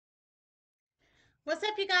What's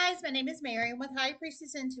up, you guys? My name is Mary. I'm with High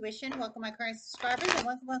Priestess Intuition. Welcome, my current subscribers, and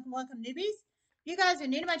welcome, newbies. If you guys are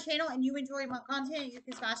new to my channel and you enjoy my content, you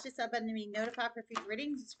can smash this up button to be notified for future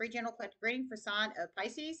readings. It's free general collective reading for sign of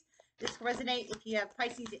Pisces. This will resonate if you have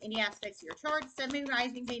Pisces in any aspects of your chart. Sun, Moon,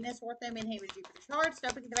 Rising, Venus, Ortho, Midheaven, Jupiter charts.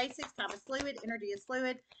 Don't forget the basics. Time is fluid. Energy is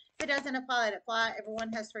fluid. If it doesn't apply, let it fly.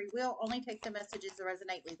 Everyone has free will. Only take the messages that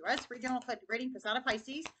resonate. Leave the rest. Free general collective reading for sign of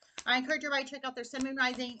Pisces. I encourage everybody to check out their Sun, Moon,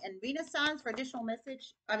 Rising, and Venus signs for additional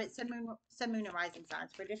message. Sun, Moon, and Rising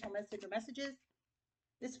signs for additional message or messages.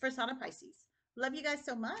 This is for sign of Pisces. Love you guys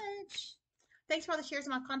so much. Thanks for all the shares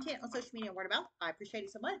of my content on social media and word of mouth. I appreciate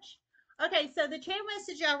it so much. Okay, so the channel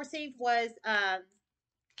message I received was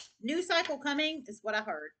new cycle coming is what I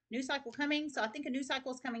heard. New cycle coming. So I think a new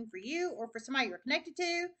cycle is coming for you or for somebody you're connected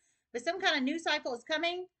to. But some kind of new cycle is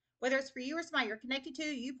coming. Whether it's for you or somebody you're connected to,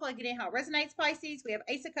 you plug it in how it resonates, Pisces. We have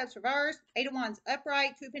Ace of Cups reversed, Eight of Wands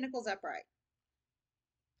upright, Two of Pentacles upright.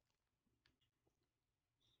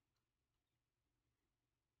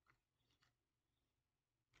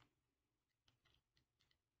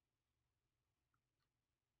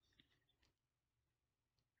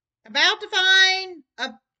 About to find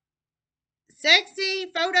a sexy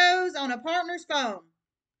photos on a partner's phone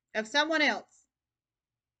of someone else.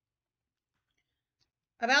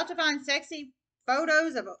 About to find sexy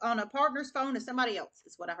photos on a partner's phone of somebody else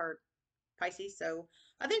is what I heard, Pisces. So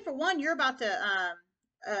I think for one, you're about to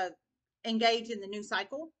engage in the new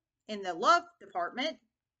cycle in the love department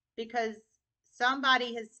because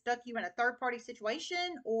somebody has stuck you in a third party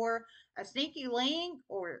situation or a sneaky link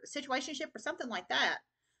or a situationship or something like that.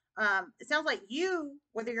 It sounds like you,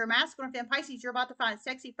 whether you're masculine or feminine Pisces, you're about to find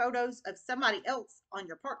sexy photos of somebody else on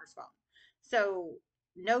your partner's phone. So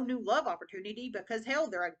no new love opportunity because hell,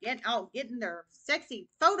 they're out getting their sexy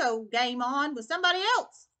photo game on with somebody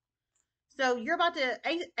else. So you're about to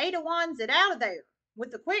Eight of Wands it out of there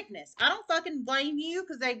with the quickness. I don't fucking blame you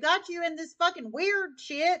because they got you in this fucking weird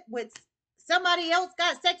shit with somebody else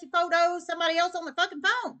got sexy photos, somebody else on the fucking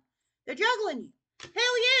phone. They're juggling you.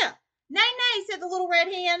 Hell yeah. Nay, nay, said the little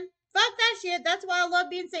red hen. Fuck that shit. That's why I love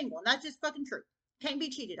being single. And that's just fucking true. Can't be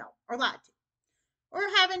cheated on or lied to. Or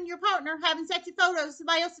having your partner having sexy photos of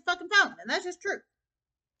somebody else's fucking phone. And that's just true.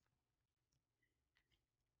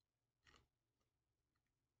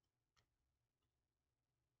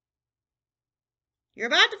 You're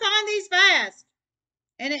about to find these fast.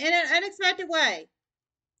 In an unexpected way.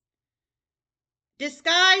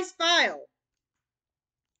 Disguise file.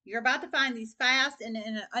 You're about to find these fast in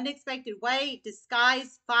an unexpected way.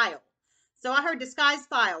 Disguise file. So I heard disguise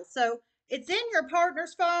file. So it's in your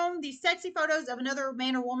partner's phone. These sexy photos of another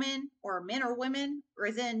man or woman, or men or women, or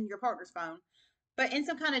is in your partner's phone, but in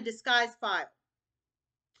some kind of disguise file.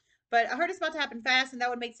 But I heard it's about to happen fast, and that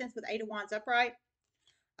would make sense with Eight of Wands upright,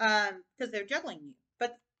 because they're juggling you.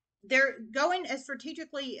 But they're going as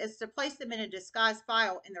strategically as to place them in a disguise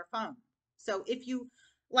file in their phone. So if you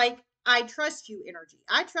like, I trust you energy.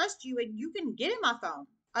 I trust you and you can get in my phone.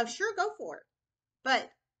 Oh, sure, go for it. But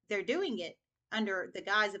they're doing it under the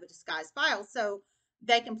guise of a disguise file. So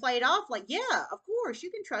they can play it off like, yeah, of course, you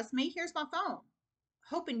can trust me. Here's my phone.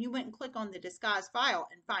 Hoping you went and click on the disguise file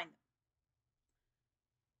and find them.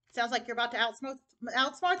 Sounds like you're about to outsmart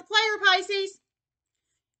the player, Pisces.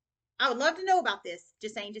 I would love to know about this.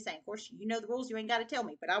 Just saying, just saying. Of course, you know the rules. You ain't got to tell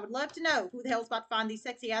me. But I would love to know who the hell's about to find these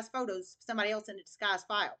sexy ass photos of somebody else in a disguise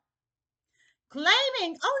file. Claiming,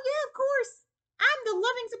 oh yeah, of course. I'm the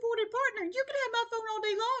loving, supported partner. You can have my phone all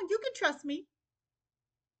day long. You can trust me.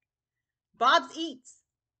 Bob's Eats.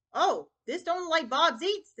 Oh, this don't look like Bob's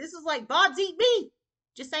Eats. This is like Bob's Eat Me.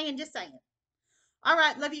 Just saying, just saying. All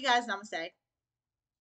right, love you guys. Namaste.